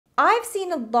I've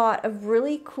seen a lot of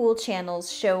really cool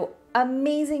channels show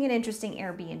amazing and interesting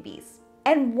Airbnbs.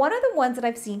 And one of the ones that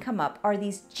I've seen come up are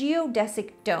these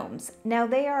geodesic domes. Now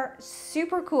they are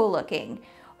super cool looking,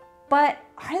 but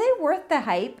are they worth the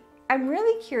hype? I'm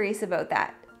really curious about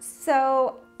that.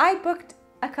 So I booked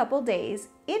a couple days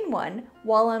in one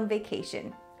while on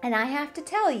vacation. And I have to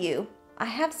tell you, I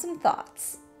have some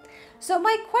thoughts. So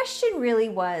my question really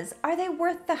was, are they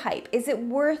worth the hype? Is it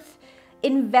worth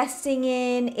investing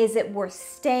in? Is it worth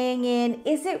staying in?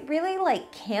 Is it really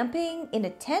like camping in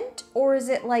a tent, or is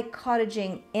it like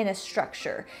cottaging in a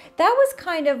structure? That was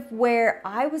kind of where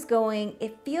I was going.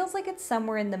 It feels like it's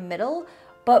somewhere in the middle,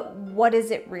 but what is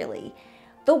it really?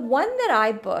 The one that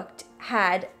I booked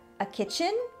had a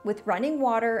kitchen with running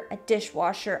water, a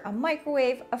dishwasher, a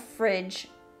microwave, a fridge,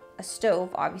 a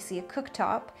stove, obviously a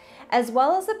cooktop, as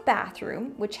well as a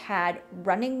bathroom, which had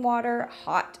running water,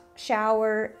 hot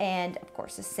shower, and of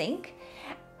course a sink.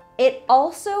 It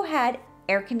also had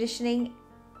air conditioning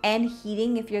and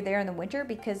heating if you're there in the winter,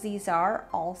 because these are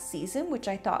all season, which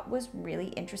I thought was really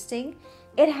interesting.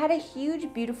 It had a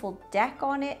huge, beautiful deck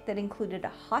on it that included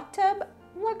a hot tub,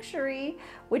 luxury,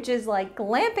 which is like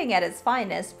glamping at its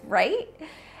finest, right?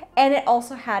 And it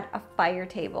also had a fire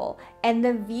table, and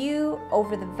the view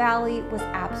over the valley was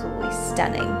absolutely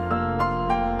stunning.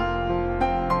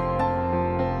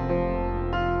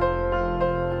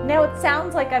 Now it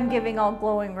sounds like I'm giving all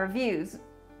glowing reviews,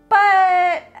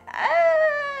 but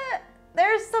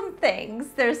there's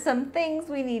some things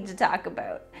we need to talk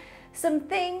about. Some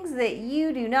things that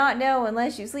you do not know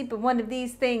unless you sleep in one of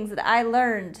these things that I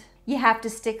learned. You have to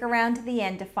stick around to the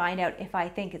end to find out if I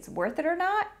think it's worth it or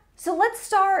not. So let's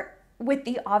start with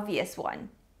the obvious one.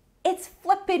 It's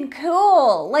flippin'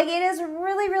 cool. Like, it is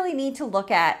really, really neat to look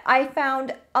at. I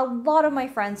found a lot of my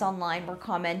friends online were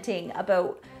commenting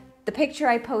about the picture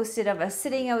I posted of us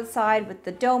sitting outside with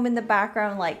the dome in the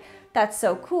background, like, that's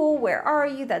so cool, where are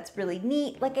you? That's really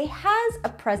neat. Like, it has a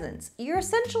presence. You're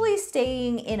essentially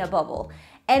staying in a bubble,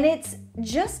 and it's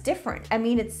just different. I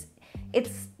mean, it's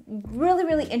really,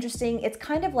 really interesting. It's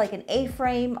kind of like an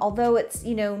A-frame, although it's,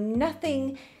 you know,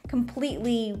 nothing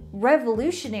completely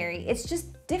revolutionary. It's just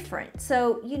different.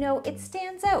 So, you know, it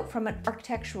stands out from an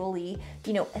architecturally,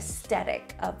 you know,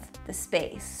 aesthetic of the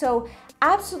space. So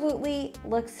absolutely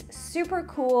looks super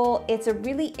cool. It's a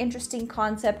really interesting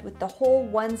concept with the whole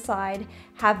one side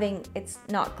having, it's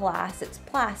not glass, it's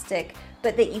plastic,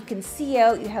 but that you can see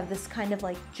out. You have this kind of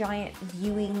like giant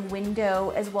viewing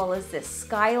window, as well as this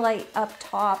skylight up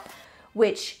top,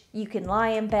 which you can lie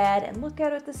in bed and look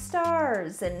out at the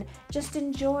stars and just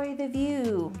enjoy the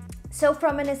view. So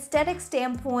from an aesthetic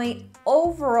standpoint,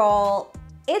 overall,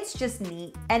 it's just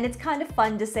neat, and it's kind of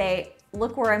fun to say,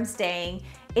 look where I'm staying.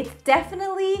 It's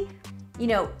definitely, you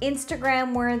know,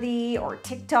 Instagram worthy or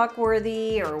TikTok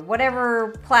worthy or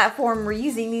whatever platform we're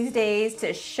using these days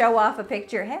to show off a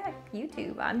picture. Heck,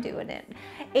 YouTube, I'm doing it.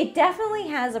 It definitely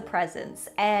has a presence,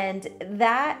 and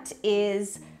that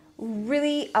is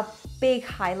really a big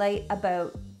highlight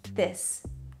about this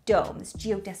dome, this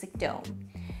geodesic dome.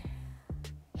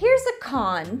 Here's a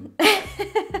con.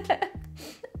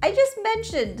 I just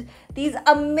mentioned these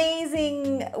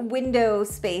amazing window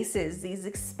spaces, these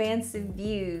expansive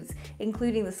views,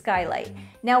 including the skylight.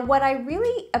 Now, what I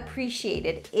really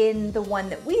appreciated in the one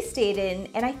that we stayed in,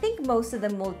 and I think most of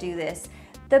them will do this,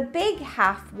 the big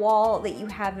half wall that you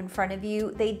have in front of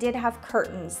you, they did have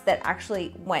curtains that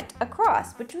actually went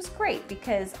across, which was great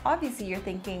because obviously you're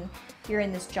thinking you're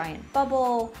in this giant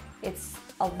bubble. It's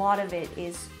a lot of it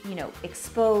is, you know,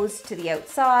 exposed to the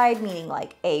outside, meaning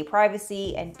like A,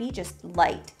 privacy, and B, just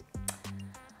light.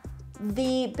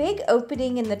 The big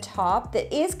opening in the top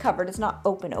that is covered, it's not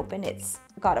open, it's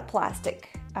got a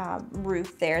plastic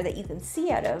roof there that you can see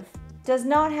out of, does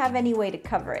not have any way to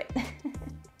cover it.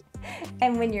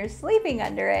 And when you're sleeping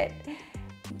under it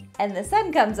and the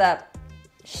sun comes up,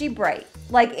 she bright.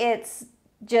 Like, it's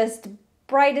just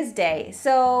bright as day.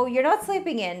 So you're not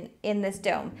sleeping in this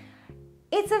dome.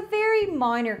 It's a very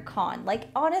minor con. Like,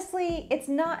 honestly, it's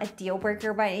not a deal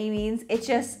breaker by any means. It's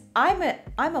just, I'm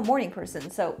a morning person,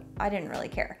 so I didn't really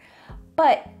care.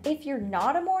 But if you're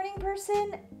not a morning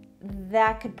person,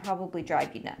 that could probably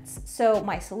drive you nuts. So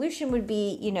my solution would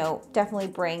be, you know, definitely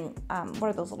bring, what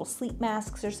are those little sleep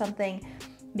masks or something,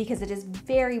 because it is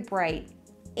very bright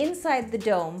inside the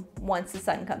dome once the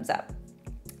sun comes up.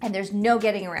 And there's no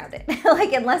getting around it.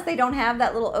 Like, unless they don't have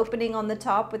that little opening on the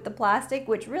top with the plastic,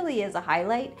 which really is a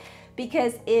highlight,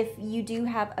 because if you do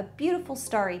have a beautiful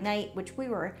starry night, which we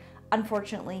were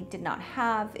unfortunately did not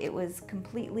have, it was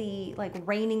completely like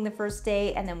raining the first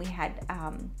day, and then we had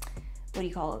what do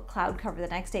you call it, cloud cover the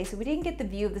next day. So we didn't get the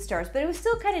view of the stars, but it was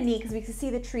still kind of neat because we could see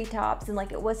the treetops and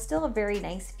like it was still a very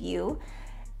nice view.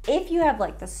 If you have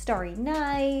like the starry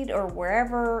night or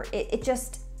wherever, it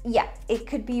just, yeah, it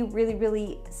could be really,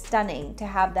 really stunning to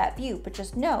have that view, but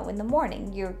just know in the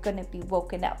morning you're gonna be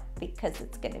woken up because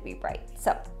it's gonna be bright.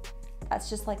 So that's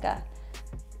just like a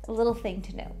little thing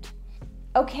to note.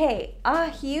 Okay, a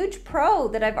huge pro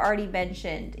that I've already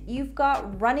mentioned, you've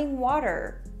got running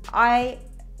water.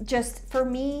 For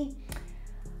me,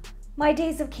 my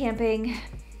days of camping,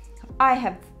 I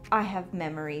have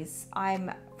memories.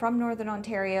 I'm from Northern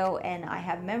Ontario and I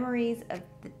have memories of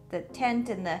the tent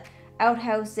and the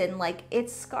outhouse, and like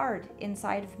it's scarred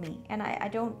inside of me, and I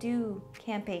don't do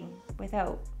camping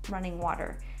without running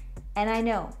water. And I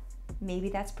know maybe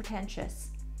that's pretentious.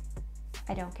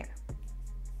 I don't care.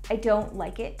 I don't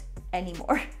like it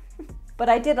anymore, but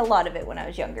I did a lot of it when I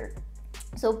was younger.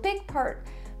 So a big part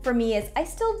for me is I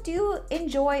still do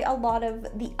enjoy a lot of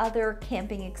the other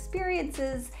camping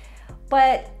experiences,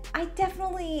 but I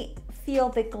definitely feel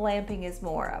that glamping is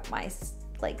more up my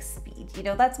like speed. You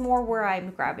know, that's more where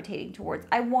I'm gravitating towards.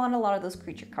 I want a lot of those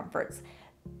creature comforts.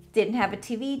 Didn't have a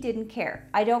TV, didn't care.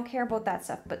 I don't care about that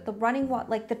stuff, but the running water,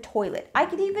 like the toilet, I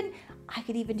could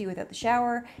even do without the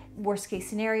shower. Worst case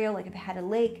scenario, like if I had a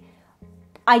lake,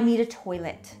 I need a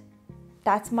toilet.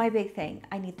 That's my big thing.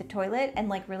 I need the toilet, and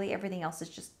like really everything else is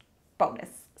just bonus.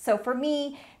 So for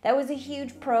me, that was a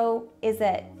huge pro, is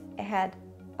that it had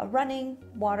a running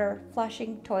water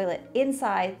flushing toilet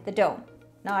inside the dome,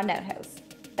 not an outhouse.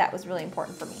 That was really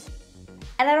important for me.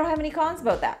 And I don't have any cons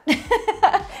about that.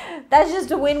 That's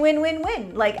just a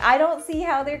win-win-win-win. Like, I don't see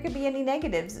how there could be any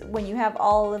negatives when you have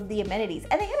all of the amenities.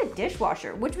 And they had a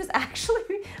dishwasher, which was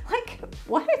actually like,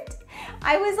 what?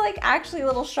 I was like actually a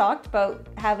little shocked about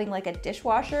having like a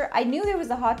dishwasher. I knew there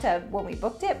was a hot tub when we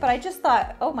booked it, but I just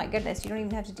thought, oh my goodness, you don't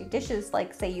even have to do dishes.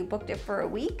 Like, say you booked it for a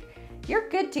week, you're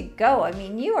good to go. I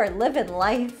mean, you are living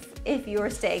life if you are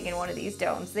staying in one of these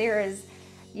domes.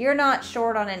 You're not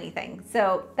short on anything.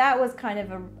 So that was kind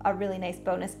of a really nice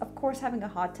bonus. Of course, having a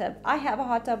hot tub. I have a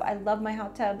hot tub. I love my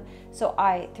hot tub. So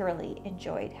I thoroughly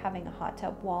enjoyed having a hot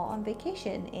tub while on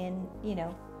vacation in, you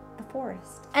know, the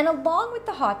forest. And along with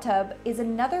the hot tub is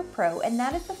another pro, and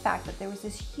that is the fact that there was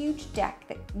this huge deck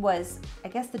that was, I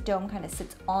guess the dome kind of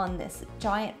sits on this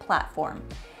giant platform.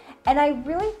 And I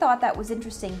really thought that was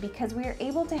interesting because we were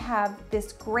able to have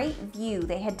this great view.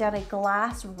 They had done a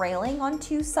glass railing on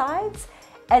two sides,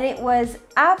 and it was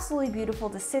absolutely beautiful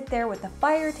to sit there with the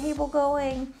fire table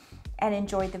going and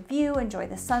enjoy the view, enjoy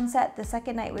the sunset. The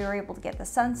second night we were able to get the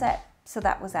sunset, so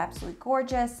that was absolutely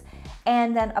gorgeous.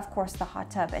 And then of course the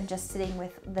hot tub and just sitting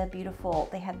with the beautiful,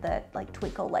 they had the like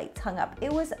twinkle lights hung up.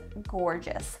 It was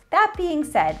gorgeous. That being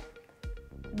said,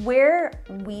 where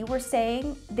we were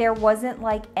staying, there wasn't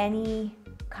like any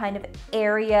kind of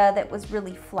area that was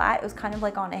really flat. It was kind of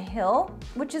like on a hill,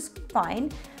 which is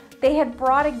fine. They had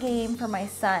brought a game for my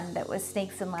son that was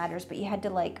snakes and ladders, but you had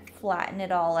to like flatten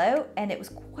it all out, and it was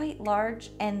quite large,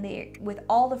 and with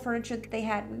all the furniture that they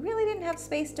had, we really didn't have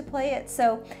space to play it.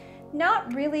 So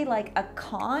not really like a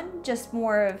con, just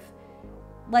more of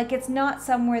like, it's not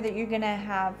somewhere that you're gonna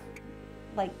have,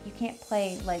 like you can't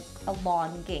play like a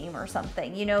lawn game or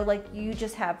something, you know, like you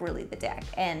just have really the deck.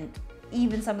 And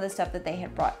even some of the stuff that they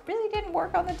had brought really didn't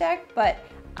work on the deck, but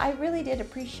I really did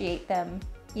appreciate them,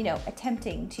 you know,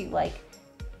 attempting to like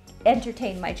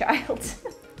entertain my child.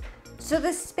 So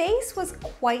the space was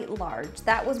quite large.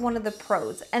 That was one of the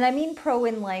pros. And I mean pro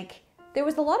in like, there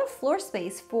was a lot of floor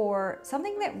space for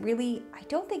something that really, I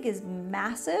don't think is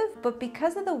massive, but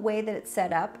because of the way that it's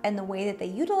set up and the way that they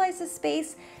utilize the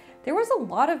space, there was a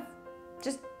lot of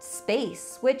just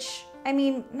space, which, I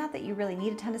mean, not that you really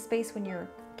need a ton of space when you're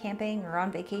camping or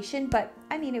on vacation, but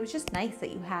I mean, it was just nice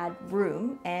that you had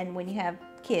room. And when you have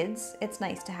kids, it's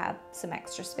nice to have some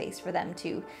extra space for them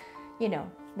to, you know,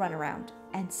 run around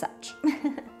and such.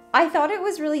 I thought it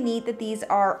was really neat that these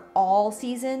are all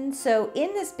season. So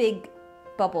in this big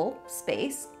bubble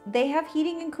space, they have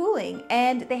heating and cooling,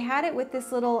 and they had it with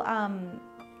this little,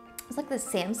 it's like this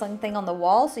Samsung thing on the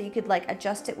wall, so you could like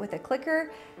adjust it with a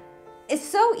clicker. It's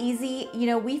so easy. You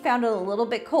know, we found it a little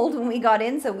bit cold when we got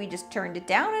in, so we just turned it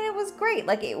down, and it was great.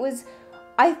 Like it was,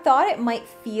 I thought it might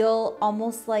feel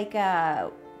almost like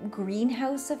a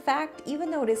greenhouse effect, even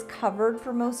though it is covered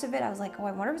for most of it. I was like, oh,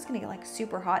 I wonder if it's gonna get like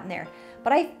super hot in there.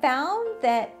 But I found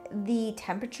that the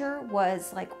temperature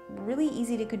was like really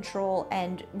easy to control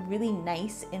and really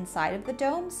nice inside of the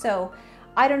dome. So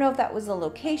I don't know if that was the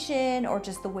location or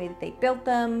just the way that they built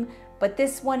them, but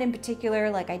this one in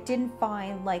particular, like I didn't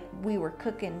find like we were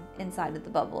cooking inside of the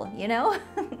bubble, you know?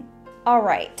 All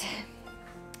right.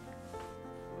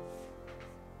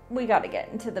 we got to get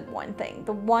into the one thing.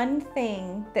 The one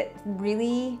thing that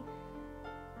really,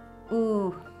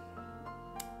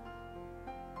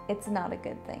 it's not a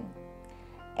good thing.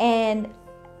 And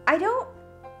I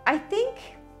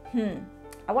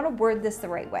want to word this the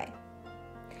right way.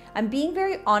 I'm being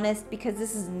very honest because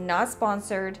this is not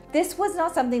sponsored. This was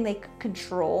not something they could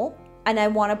control, and I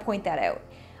want to point that out.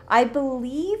 I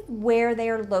believe where they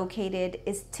are located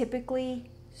is typically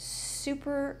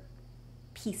super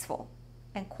peaceful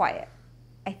and quiet,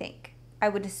 I think. I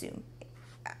would assume.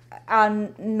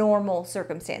 On normal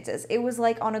circumstances. It was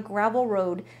like on a gravel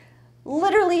road,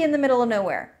 literally in the middle of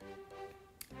nowhere.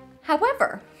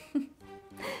 However,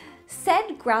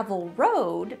 said gravel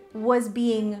road was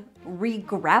being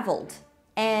re-graveled,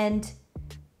 and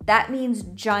that means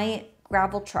giant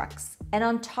gravel trucks. And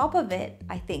on top of it,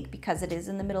 I think because it is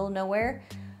in the middle of nowhere,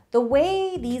 the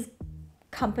way these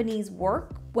companies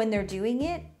work when they're doing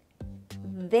it,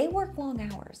 they work long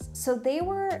hours. So they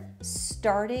were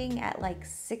starting at like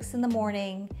 6 in the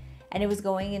morning and it was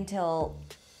going until,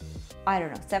 I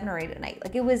don't know, 7 or 8 at night.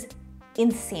 Like it was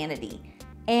insanity.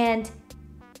 And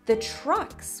the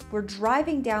trucks were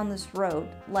driving down this road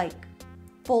like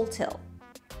full tilt.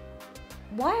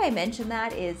 Why I mention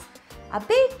that is a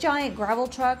big giant gravel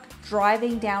truck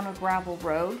driving down a gravel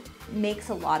road makes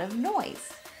a lot of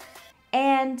noise.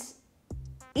 And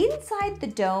inside the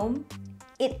dome,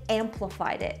 it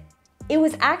amplified it. It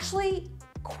was actually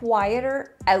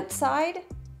quieter outside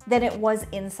than it was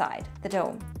inside the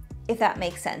dome, if that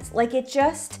makes sense. Like it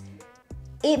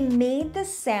made the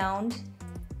sound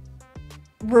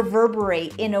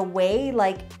reverberate in a way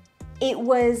like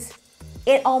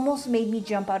it almost made me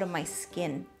jump out of my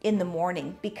skin in the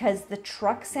morning because the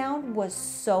truck sound was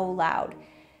so loud.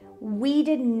 We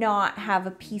did not have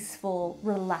a peaceful,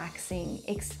 relaxing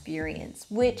experience,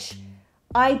 which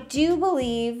I do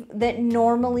believe that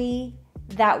normally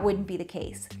that wouldn't be the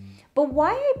case. But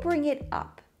why I bring it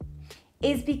up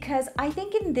is because I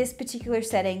think in this particular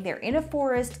setting, they're in a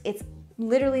forest, it's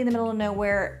literally in the middle of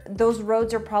nowhere. Those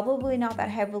roads are probably not that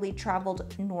heavily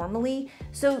traveled normally.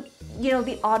 So,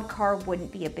 the odd car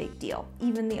wouldn't be a big deal.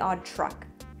 Even the odd truck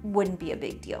wouldn't be a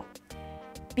big deal.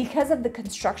 Because of the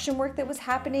construction work that was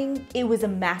happening, it was a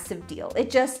massive deal.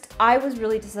 I was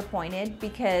really disappointed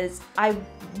because I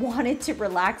wanted to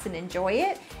relax and enjoy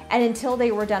it. And until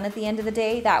they were done at the end of the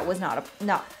day, that was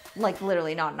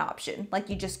literally not an option. Like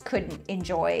you just couldn't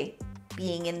enjoy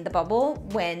being in the bubble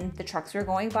when the trucks were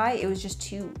going by. It was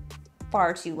just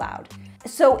far too loud.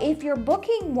 So if you're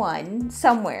booking one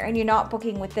somewhere and you're not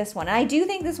booking with this one, and I do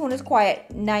think this one is quiet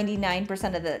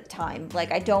 99% of the time.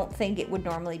 Like I don't think it would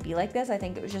normally be like this. I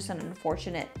think it was just an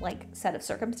unfortunate set of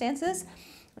circumstances.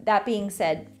 That being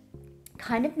said,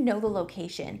 kind of know the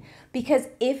location, because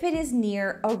if it is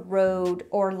near a road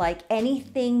or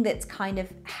anything that's kind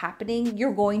of happening,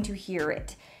 you're going to hear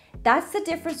it. That's the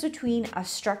difference between a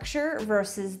structure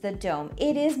versus the dome.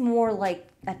 It is more like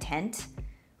a tent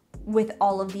with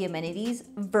all of the amenities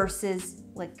versus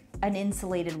an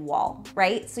insulated wall,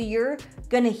 right? So you're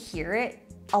gonna hear it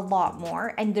a lot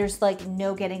more, and there's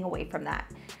no getting away from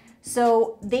that.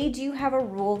 So they do have a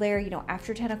rule there,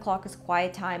 after 10 o'clock is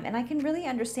quiet time, and I can really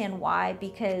understand why,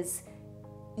 because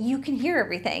you can hear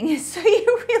everything. So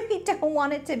you really don't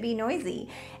want it to be noisy.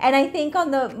 And I think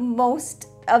on the most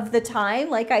of the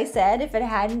time, like I said, if it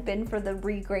hadn't been for the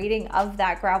regrading of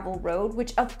that gravel road,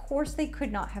 which of course they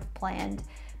could not have planned,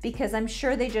 because I'm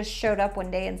sure they just showed up one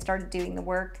day and started doing the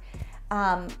work,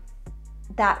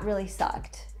 that really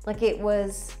sucked. It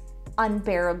was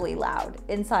unbearably loud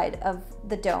inside of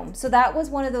the dome. So that was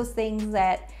one of those things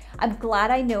that I'm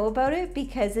glad I know about it,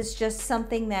 because it's just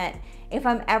something that if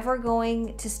I'm ever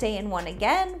going to stay in one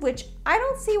again, which I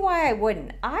don't see why I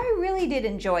wouldn't. I really did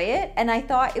enjoy it, and I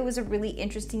thought it was a really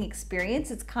interesting experience.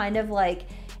 It's kind of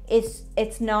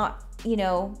it's not,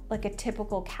 a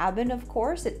typical cabin, of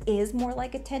course. It is more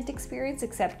like a tent experience,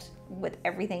 except with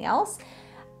everything else.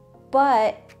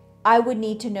 But I would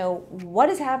need to know what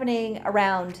is happening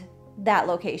around that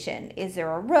location. Is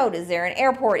there a road? Is there an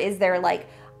airport? Is there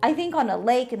I think on a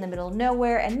lake in the middle of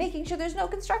nowhere, and making sure there's no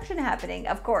construction happening,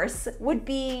 of course, would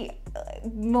be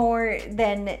more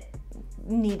than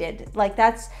needed.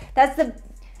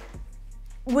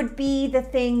 Would be the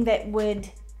thing that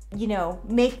would,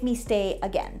 make me stay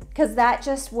again, because that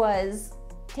just was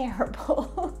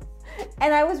terrible.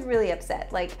 And I was really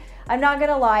upset. I'm not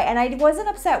gonna lie. And I wasn't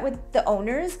upset with the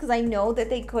owners, because I know that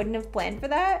they couldn't have planned for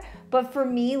that. But for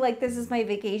me, this is my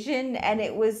vacation, and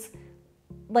it was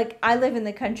I live in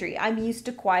the country. I'm used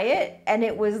to quiet, and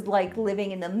it was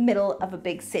living in the middle of a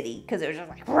big city, because it was just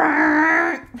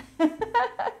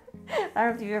I don't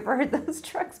know if you've ever heard those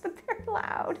trucks, but they're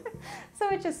loud. So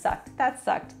it just sucked. That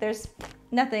sucked. There's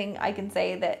nothing I can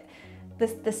say that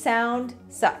the sound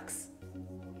sucks.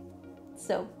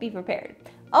 So be prepared.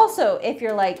 Also, if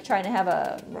you're like trying to have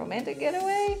a romantic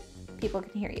getaway, people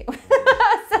can hear you.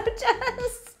 So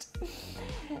just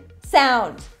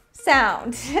sound.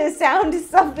 Sound is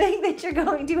something that you're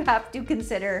going to have to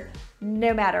consider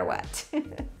no matter what.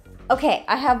 Okay,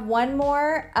 I have one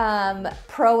more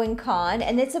pro and con,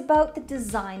 and it's about the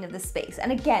design of the space.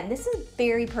 And again, this is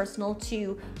very personal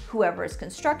to whoever is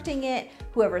constructing it,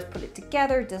 whoever's put it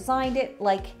together, designed it.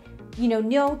 Like, you know,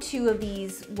 no two of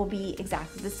these will be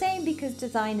exactly the same because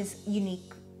design is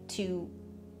unique to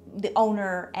the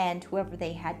owner and whoever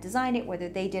they had designed it, whether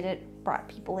they did it, brought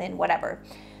people in, whatever.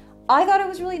 I thought it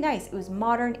was really nice. It was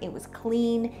modern, it was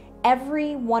clean.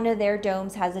 Every one of their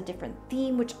domes has a different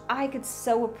theme, which I could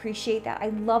so appreciate that. I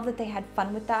love that they had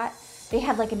fun with that. They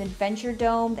had like an adventure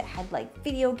dome that had like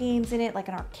video games in it, like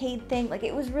an arcade thing. Like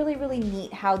it was really, really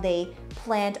neat how they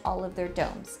planned all of their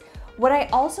domes. What I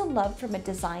also loved from a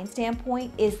design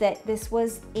standpoint is that this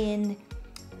was in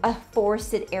a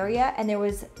forested area, and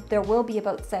there will be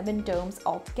about 7 domes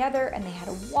altogether, and they had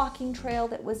a walking trail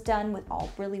that was done with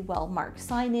all really well marked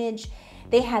signage.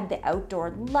 They had the outdoor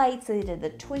lights, they did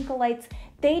the twinkle lights.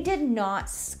 They did not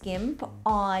skimp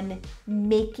on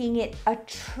making it a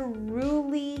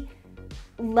truly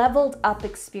leveled up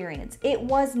experience. It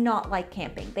was not like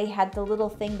camping. They had the little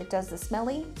thing that does the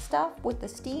smelly stuff with the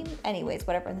steam, anyways,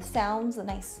 whatever, and the sounds, the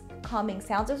nice calming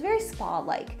sounds. It was very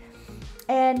spa-like.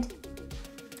 And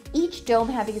each dome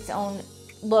having its own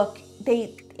look,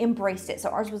 they embraced it. So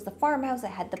ours was the farmhouse. It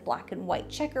had the black and white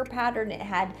checker pattern. It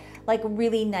had like a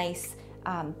really nice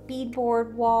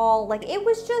beadboard wall. Like it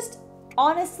was just,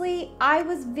 honestly, I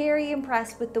was very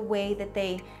impressed with the way that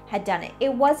they had done it.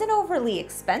 It wasn't overly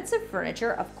expensive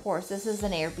furniture. Of course, this is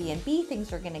an Airbnb.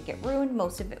 Things are gonna get ruined.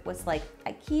 Most of it was like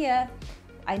IKEA.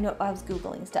 I know I was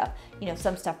Googling stuff, you know,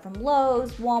 some stuff from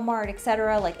Lowe's, Walmart,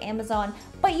 etc., like Amazon,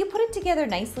 but you put it together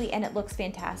nicely and it looks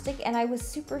fantastic. And I was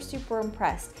super, super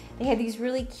impressed. They had these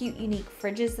really cute, unique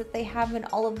fridges that they have in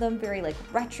all of them, very like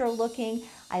retro looking.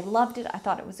 I loved it. I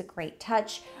thought it was a great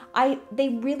touch. They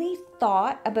really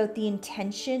thought about the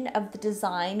intention of the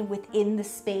design within the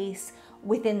space,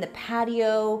 within the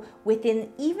patio,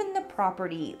 within even the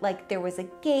property. Like there was a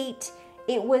gate.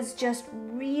 It was just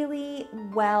really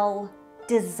well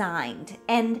designed.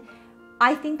 And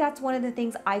I think that's one of the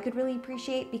things I could really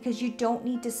appreciate, because you don't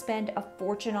need to spend a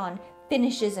fortune on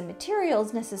finishes and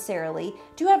materials necessarily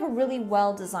to have a really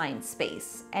well designed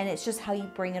space. And it's just how you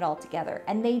bring it all together.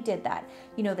 And they did that.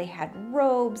 You know, they had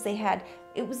robes,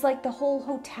 it was like the whole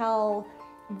hotel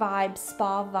vibe,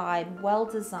 spa vibe, well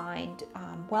designed,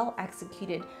 well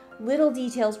executed. Little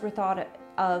details were thought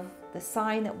of, the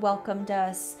sign that welcomed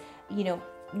us, you know,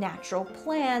 natural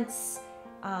plants,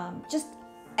 just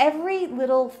every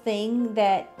little thing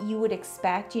that you would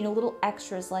expect, you know, little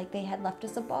extras, like they had left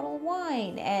us a bottle of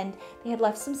wine, and they had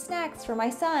left some snacks for my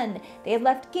son. They had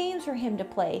left games for him to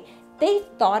play. They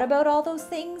thought about all those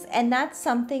things, and that's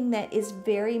something that is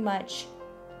very much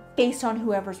based on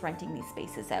whoever's renting these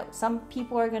spaces out. Some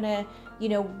people are gonna, you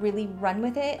know, really run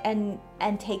with it and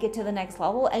take it to the next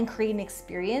level and create an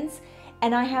experience.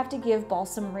 And I have to give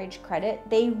Balsam Ridge credit.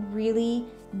 They really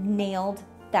nailed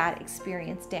that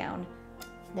experience down.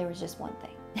 There was just one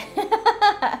thing.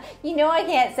 You know, I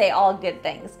can't say all good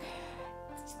things.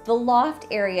 The loft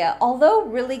area, although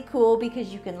really cool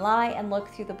because you can lie and look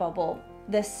through the bubble,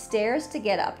 the stairs to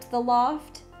get up to the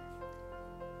loft,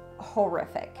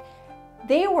 horrific.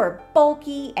 They were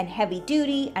bulky and heavy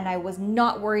duty, and I was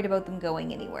not worried about them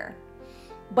going anywhere.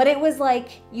 But it was like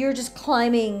you're just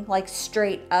climbing like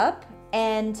straight up,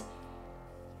 and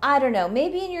I don't know,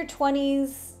 maybe in your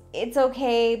 20s it's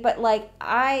okay, but like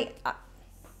I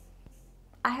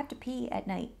have to pee at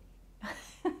night.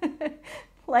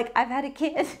 Like, I've had a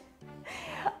kid.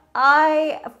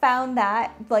 I found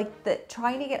that like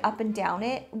trying to get up and down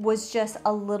it was just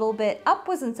a little bit, up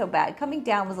wasn't so bad, coming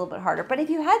down was a little bit harder. But if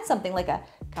you had something like a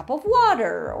cup of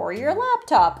water or your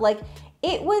laptop, like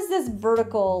it was this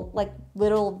vertical, like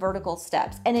little vertical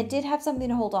steps, and it did have something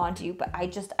to hold on to, but I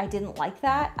didn't like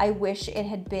that. I wish it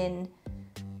had been,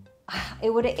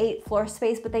 it would have ate floor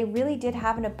space, but they really did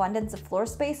have an abundance of floor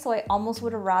space. So I almost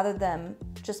would have rather them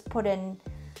just put in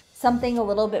something a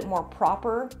little bit more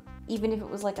proper, even if it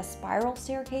was like a spiral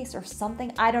staircase or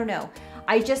something. I don't know.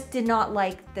 I just did not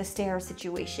like the stair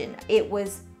situation. It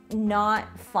was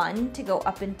not fun to go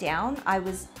up and down. I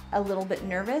was a little bit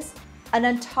nervous. And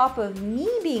on top of me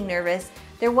being nervous,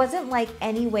 there wasn't like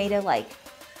any way to like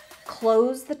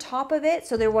close the top of it.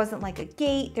 So there wasn't like a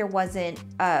gate, there wasn't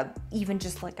even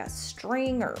just like a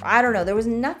string, or I don't know, there was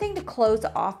nothing to close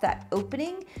off that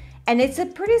opening. And it's a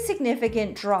pretty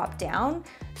significant drop down.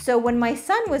 So when my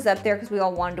son was up there, because we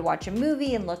all wanted to watch a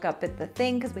movie and look up at the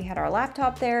thing, because we had our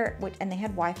laptop there, and they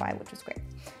had Wi-Fi, which was great.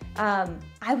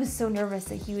 I was so nervous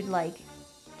that he would like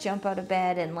jump out of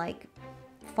bed and like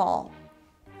fall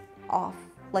off,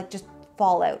 like just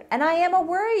fall out. And I am a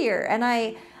worrier, and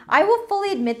I will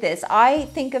fully admit this. I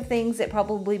think of things that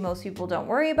probably most people don't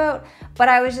worry about, but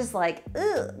I was just like,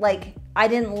 ugh, like I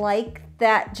didn't like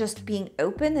that just being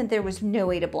open and there was no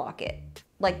way to block it.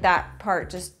 Like that part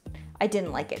just, I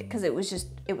didn't like it because it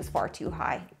was far too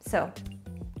high. So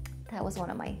that was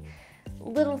one of my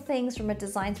little things from a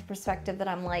design perspective that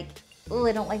I'm like, oh,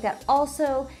 I don't like that.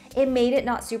 Also, it made it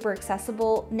not super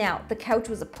accessible. Now, the couch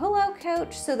was a pull-out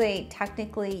couch, so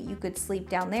you could sleep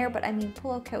down there, but I mean,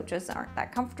 pull-out couches aren't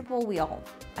that comfortable.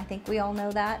 I think we all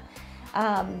know that.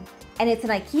 And it's an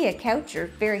IKEA couch, or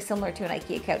very similar to an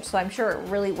IKEA couch, so I'm sure it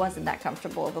really wasn't that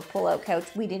comfortable of a pull-out couch.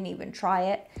 We didn't even try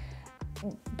it.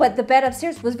 But the bed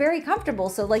upstairs was very comfortable,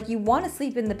 so like you want to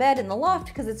sleep in the bed in the loft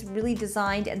because it's really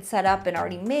designed and set up and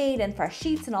already made, and fresh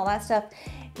sheets and all that stuff.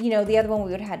 You know, the other one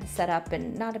we would have had to set up,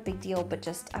 and not a big deal, but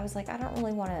just I was like, I don't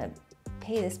really want to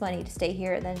pay this money to stay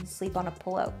here and then sleep on a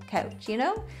pull-out couch, you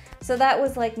know? So that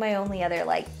was like my only other,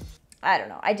 like, I don't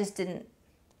know, I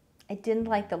didn't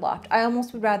like the loft. I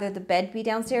almost would rather the bed be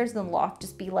downstairs than the loft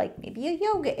just be like maybe a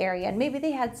yoga area, and maybe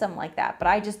they had some like that, but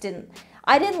I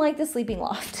didn't like the sleeping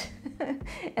loft.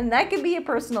 And that could be a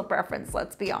personal preference,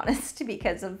 let's be honest,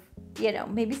 because of, you know,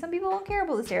 maybe some people don't care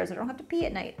about the stairs or don't have to pee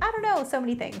at night. I don't know, so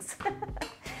many things.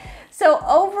 So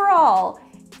overall,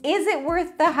 is it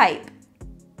worth the hype?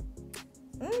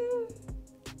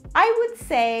 I would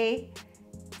say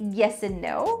yes and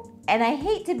no. And I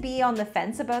hate to be on the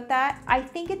fence about that. I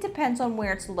think it depends on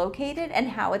where it's located and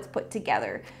how it's put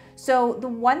together. So the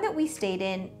one that we stayed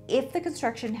in, if the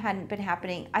construction hadn't been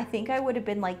happening, I think I would have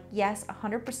been like, yes,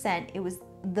 100%. It was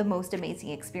the most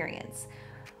amazing experience.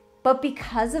 But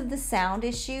because of the sound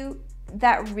issue,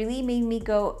 that really made me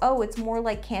go, oh, it's more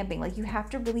like camping. Like you have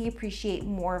to really appreciate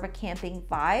more of a camping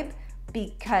vibe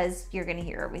because you're gonna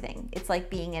hear everything. It's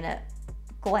like being in a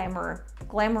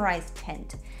glamorized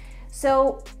tent.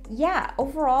 So yeah,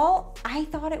 overall, I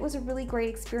thought it was a really great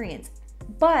experience.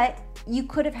 But you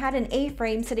could have had an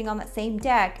A-frame sitting on that same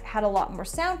deck, had a lot more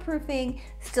soundproofing,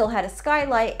 still had a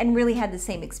skylight, and really had the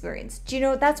same experience. Do you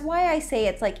know, that's why I say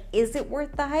it's like, is it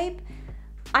worth the hype?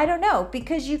 I don't know,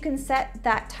 because you can set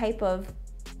that type of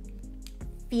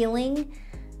feeling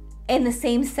in the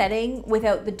same setting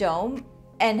without the dome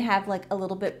and have like a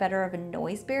little bit better of a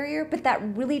noise barrier, but that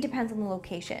really depends on the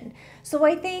location. So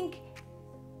I think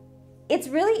it's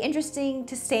really interesting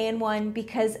to stay in one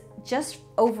because just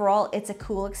overall, it's a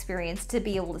cool experience to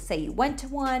be able to say you went to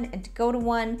one and to go to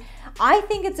one. I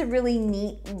think it's a really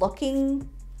neat looking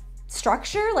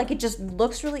structure. Like it just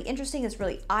looks really interesting. It's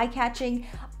really eye-catching.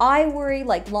 I worry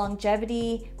like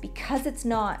longevity because it's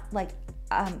not like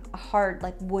a hard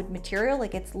like wood material.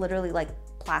 Like it's literally like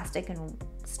plastic and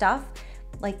stuff.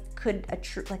 Like could a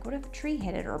tree, like what if a tree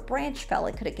hit it or a branch fell?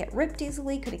 Like could it get ripped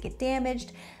easily? Could it get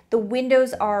damaged? The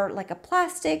windows are like a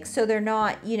plastic, so they're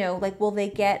not, you know, like will they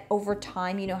get over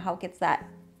time, you know how it gets that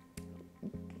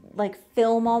like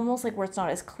film almost, like where it's not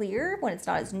as clear when it's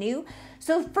not as new.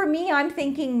 So for me, I'm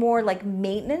thinking more like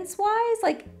maintenance wise,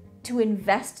 like to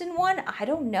invest in one, I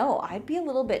don't know. I'd be a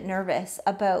little bit nervous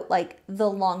about like the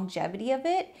longevity of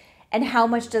it and how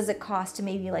much does it cost to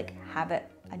maybe like have a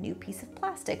new piece of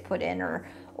plastic put in or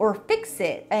fix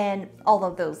it and all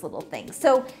of those little things.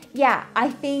 So yeah, I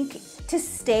think to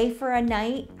stay for a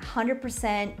night,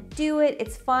 100% do it.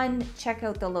 It's fun. Check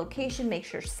out the location, make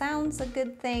sure sound's a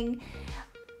good thing.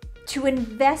 To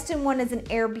invest in one as an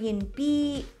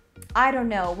Airbnb, I don't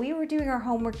know. We were doing our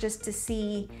homework just to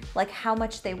see like how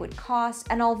much they would cost.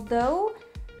 And although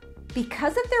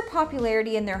because of their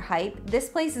popularity and their hype, this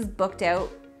place is booked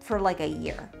out for like a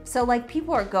year. So like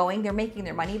people are going, they're making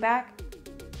their money back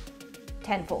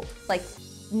tenfold, like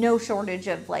no shortage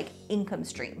of like income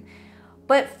stream.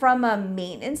 But from a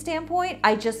maintenance standpoint,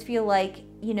 I just feel like,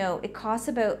 you know, it costs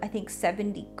about, I think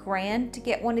 70 grand to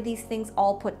get one of these things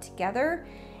all put together.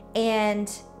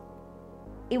 And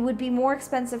it would be more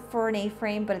expensive for an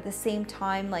A-frame, but at the same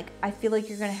time, like I feel like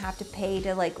you're gonna have to pay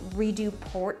to like redo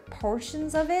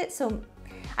portions of it. So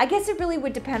I guess it really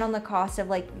would depend on the cost of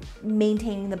like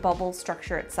maintaining the bubble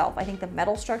structure itself. I think the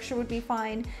metal structure would be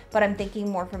fine, but I'm thinking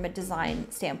more from a design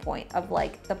standpoint of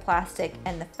like the plastic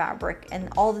and the fabric and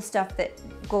all the stuff that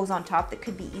goes on top that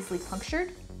could be easily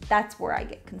punctured. That's where I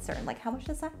get concerned. Like, how much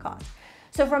does that cost?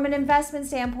 So from an investment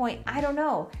standpoint, I don't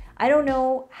know. I don't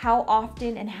know how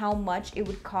often and how much it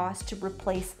would cost to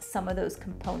replace some of those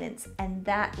components. And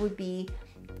that would be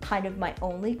kind of my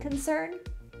only concern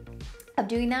of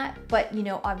doing that. But you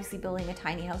know, obviously building a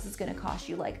tiny house is going to cost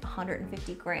you like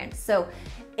 150 grand. So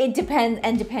it depends,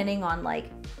 and depending on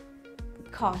like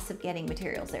costs of getting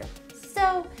materials there.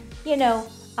 So, you know,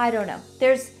 I don't know.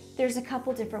 There's a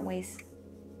couple different ways.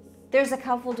 There's a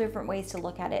couple different ways to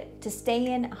look at it. To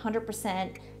stay in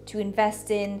 100%, to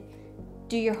invest in,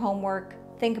 do your homework,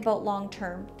 think about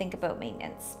long-term, think about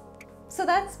maintenance. So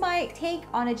that's my take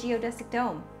on a geodesic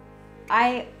dome.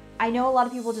 I know a lot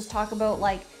of people just talk about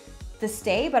like the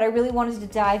stay, but I really wanted to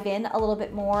dive in a little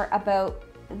bit more about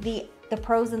the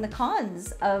pros and the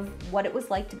cons of what it was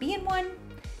like to be in one.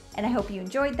 And I hope you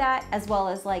enjoyed that, as well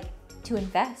as like to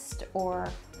invest or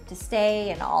to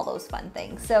stay and all those fun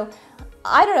things. So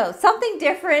I don't know, something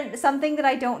different, something that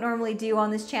I don't normally do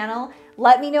on this channel.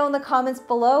 Let me know in the comments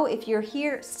below if you're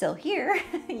still here,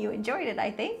 you enjoyed it, I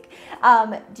think.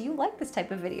 Do you like this type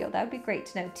of video? That would be great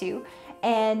to know too.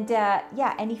 And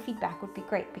yeah, any feedback would be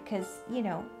great because, you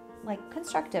know, like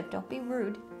constructive, don't be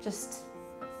rude. Just,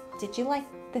 did you like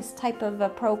this type of a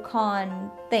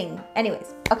pro-con thing?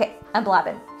 Anyways, okay, I'm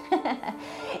blabbing.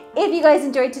 If you guys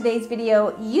enjoyed today's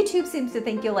video, YouTube seems to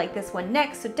think you'll like this one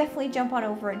next, so definitely jump on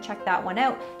over and check that one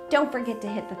out. Don't forget to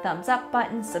hit the thumbs up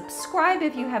button, subscribe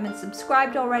if you haven't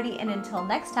subscribed already, and until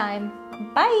next time,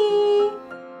 bye!